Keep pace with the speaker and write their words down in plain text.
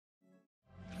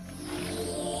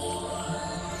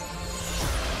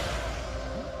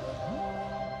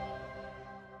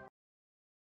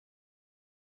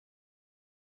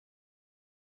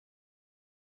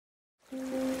Can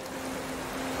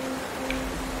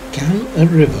a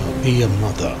river be a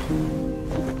mother?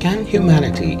 Can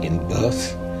humanity in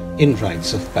birth, in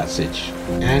rites of passage,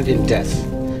 and in death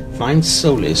find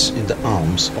solace in the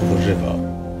arms of a river?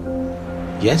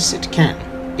 Yes, it can,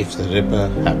 if the river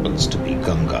happens to be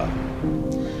Ganga.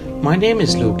 My name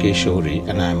is Lokesh Ohri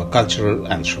and I am a cultural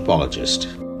anthropologist.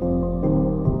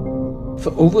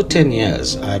 For over 10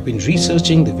 years, I have been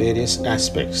researching the various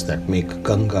aspects that make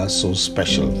Ganga so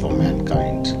special for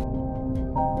mankind.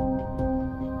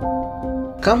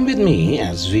 Come with me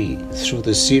as we, through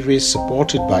the series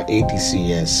supported by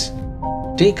ATCS,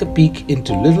 take a peek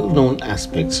into little-known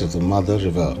aspects of the Mother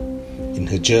River in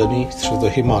her journey through the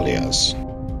Himalayas.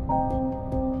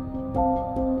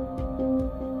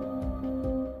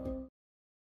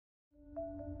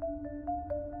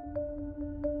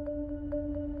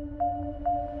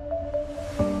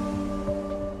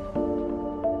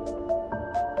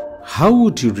 How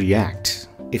would you react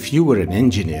if you were an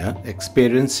engineer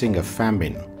experiencing a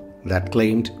famine that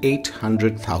claimed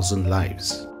 800,000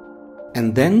 lives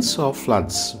and then saw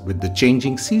floods with the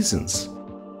changing seasons?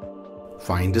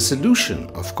 Find a solution,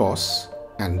 of course,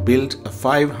 and build a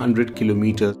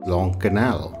 500-kilometer long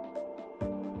canal.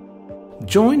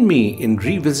 Join me in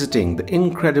revisiting the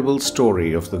incredible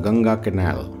story of the Ganga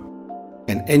Canal,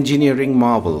 an engineering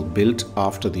marvel built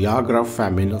after the Agra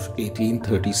famine of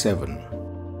 1837.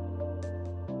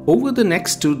 Over the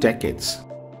next 2 decades,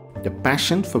 the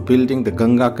passion for building the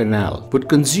Ganga Canal would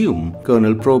consume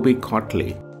Colonel Proby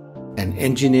Cotley, an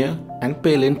engineer and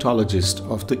paleontologist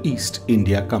of the East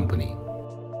India Company.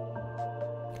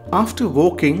 After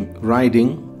walking,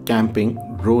 riding, camping,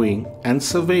 rowing and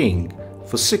surveying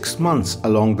for 6 months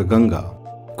along the Ganga,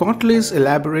 Cotley's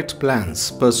elaborate plans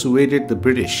persuaded the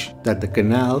British that the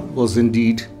canal was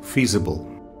indeed feasible.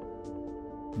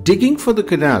 Digging for the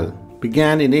canal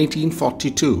began in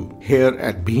 1842 here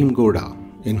at Bhimgoda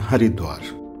in Haridwar,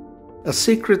 a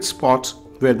sacred spot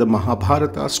where the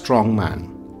Mahabharata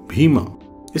strongman, Bhima,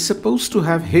 is supposed to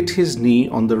have hit his knee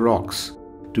on the rocks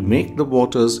to make the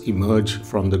waters emerge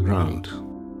from the ground.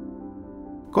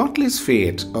 Cotley's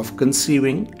fate of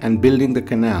conceiving and building the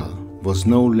canal was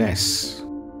no less.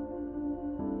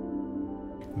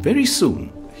 Very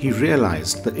soon, he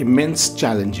realized the immense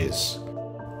challenges.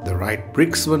 The right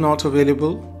bricks were not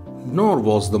available, nor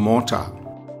was the mortar.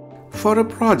 For a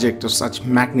project of such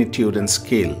magnitude and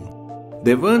scale,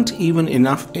 there weren't even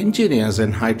enough engineers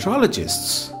and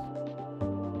hydrologists.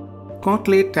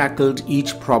 Cotley tackled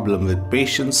each problem with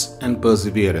patience and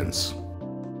perseverance.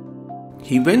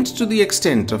 He went to the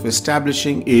extent of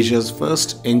establishing Asia's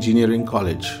first engineering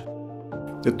college,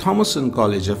 the Thomason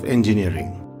College of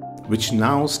Engineering, which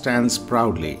now stands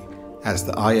proudly as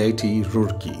the IIT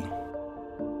Roorkee.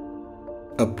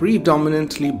 A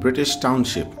predominantly British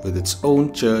township with its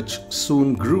own church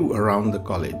soon grew around the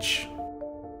college.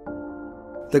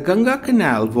 The Ganga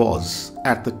Canal was,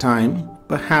 at the time,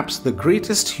 perhaps the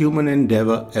greatest human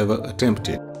endeavour ever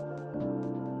attempted.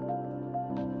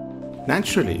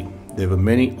 Naturally, there were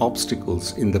many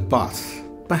obstacles in the path.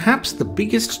 Perhaps the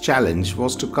biggest challenge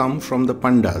was to come from the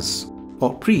Pandas,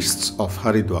 or priests of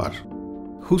Haridwar,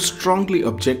 who strongly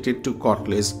objected to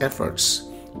Cotley's efforts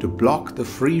to block the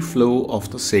free flow of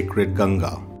the sacred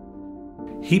Ganga.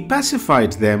 He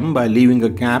pacified them by leaving a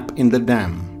gap in the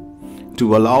dam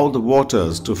to allow the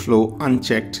waters to flow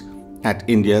unchecked at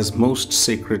India's most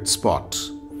sacred spot,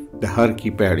 the Har Ki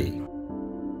Paidi.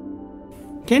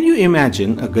 Can you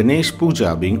imagine a Ganesh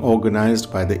Puja being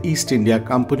organized by the East India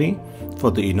Company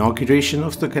for the inauguration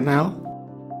of the canal?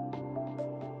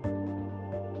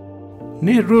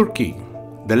 Near Roorkee,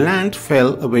 the land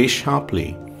fell away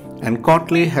sharply and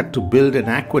Cotley had to build an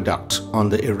aqueduct on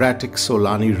the erratic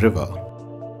Solani River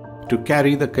to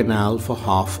carry the canal for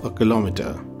half a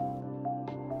kilometer.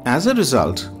 As a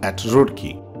result, at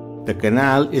Roorkee, the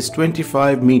canal is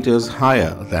 25 meters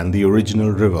higher than the original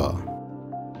river.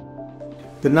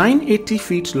 The 980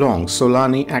 feet long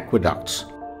Solani aqueduct,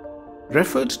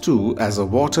 referred to as a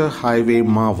water highway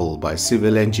marvel by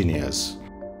civil engineers,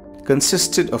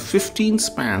 consisted of 15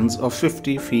 spans of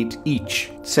 50 feet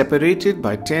each, separated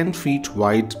by 10 feet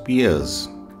wide piers,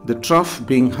 the trough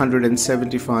being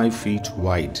 175 feet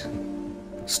wide.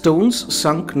 Stones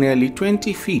sunk nearly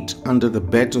 20 feet under the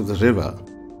bed of the river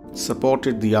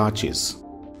supported the arches,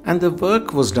 and the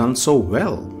work was done so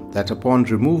well that upon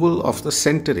removal of the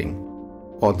centering,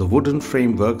 or the wooden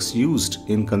frameworks used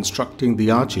in constructing the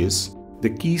arches, the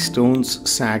keystones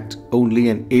sagged only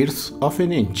 1/8 of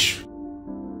an inch.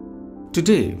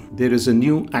 Today, there is a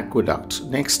new aqueduct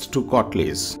next to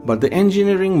Cotley's, but the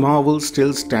engineering marvel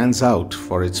still stands out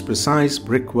for its precise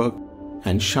brickwork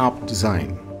and sharp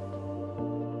design.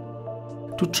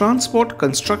 To transport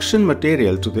construction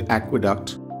material to the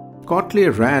aqueduct,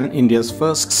 Kotley ran India's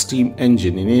first steam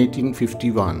engine in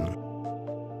 1851.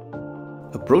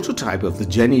 A prototype of the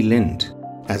Jenny Lind,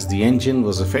 as the engine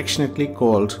was affectionately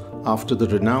called after the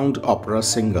renowned opera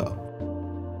singer.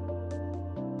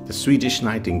 The Swedish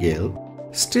Nightingale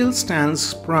still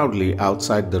stands proudly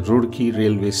outside the Roorkee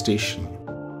railway station.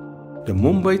 The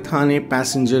Mumbai-Thane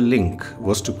passenger link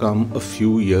was to come a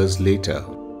few years later.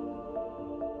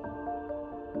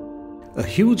 A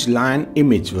huge lion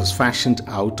image was fashioned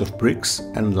out of bricks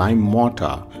and lime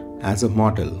mortar as a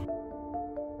model.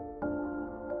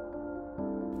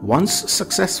 Once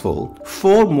successful,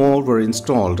 4 more were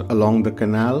installed along the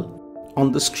canal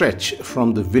on the stretch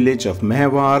from the village of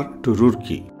Mehwar to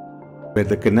Roorkee, where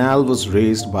the canal was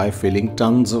raised by filling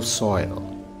tons of soil.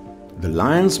 The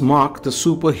lions mark the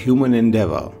superhuman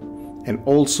endeavour and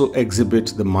also exhibit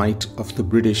the might of the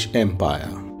British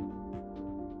Empire.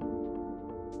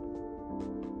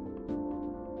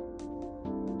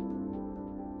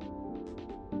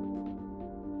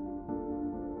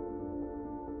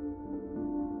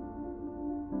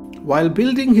 While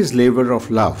building his labour of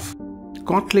love,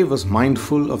 Kotley was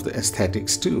mindful of the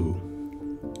aesthetics too.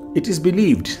 It is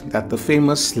believed that the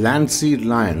famous Landseer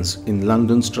lions in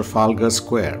London's Trafalgar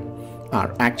Square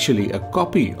are actually a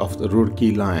copy of the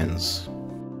Roorkee lions.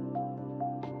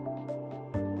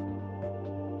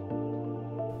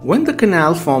 When the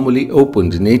canal formally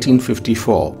opened in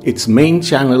 1854, its main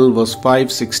channel was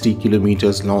 560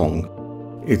 kilometers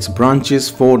long, its branches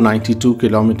 492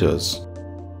 kilometers,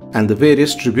 and the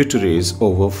various tributaries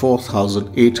over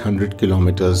 4,800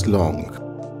 kilometers long,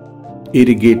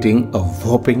 irrigating a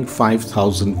whopping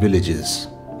 5,000 villages.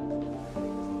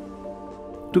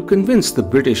 To convince the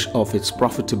British of its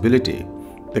profitability,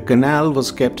 the canal was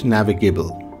kept navigable.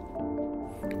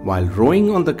 While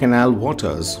rowing on the canal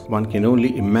waters, one can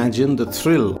only imagine the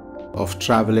thrill of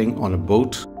travelling on a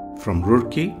boat from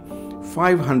Roorkee,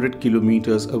 500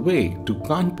 kilometers away to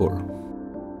Kanpur.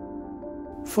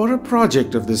 For a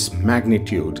project of this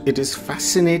magnitude, it is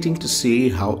fascinating to see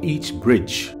how each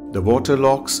bridge, the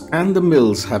waterlocks and the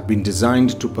mills have been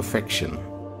designed to perfection,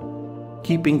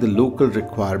 keeping the local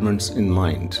requirements in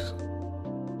mind.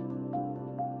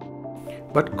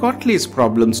 But Kotley's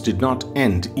problems did not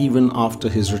end even after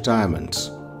his retirement.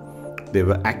 There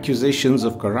were accusations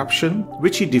of corruption,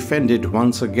 which he defended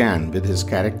once again with his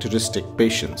characteristic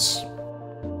patience.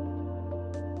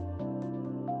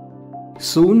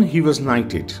 Soon he was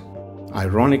knighted,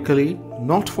 ironically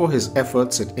not for his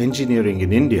efforts at engineering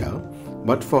in India,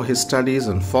 but for his studies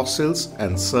on fossils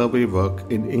and survey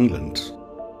work in England.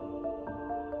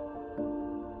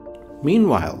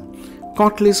 Meanwhile,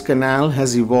 Kotley's canal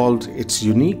has evolved its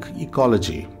unique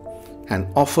ecology and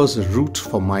offers a route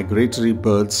for migratory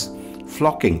birds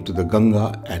flocking to the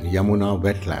Ganga and Yamuna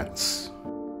wetlands.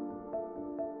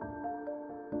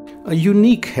 A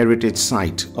unique heritage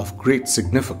site of great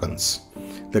significance,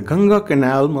 the Ganga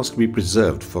Canal must be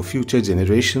preserved for future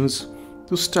generations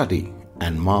to study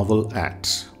and marvel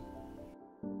at.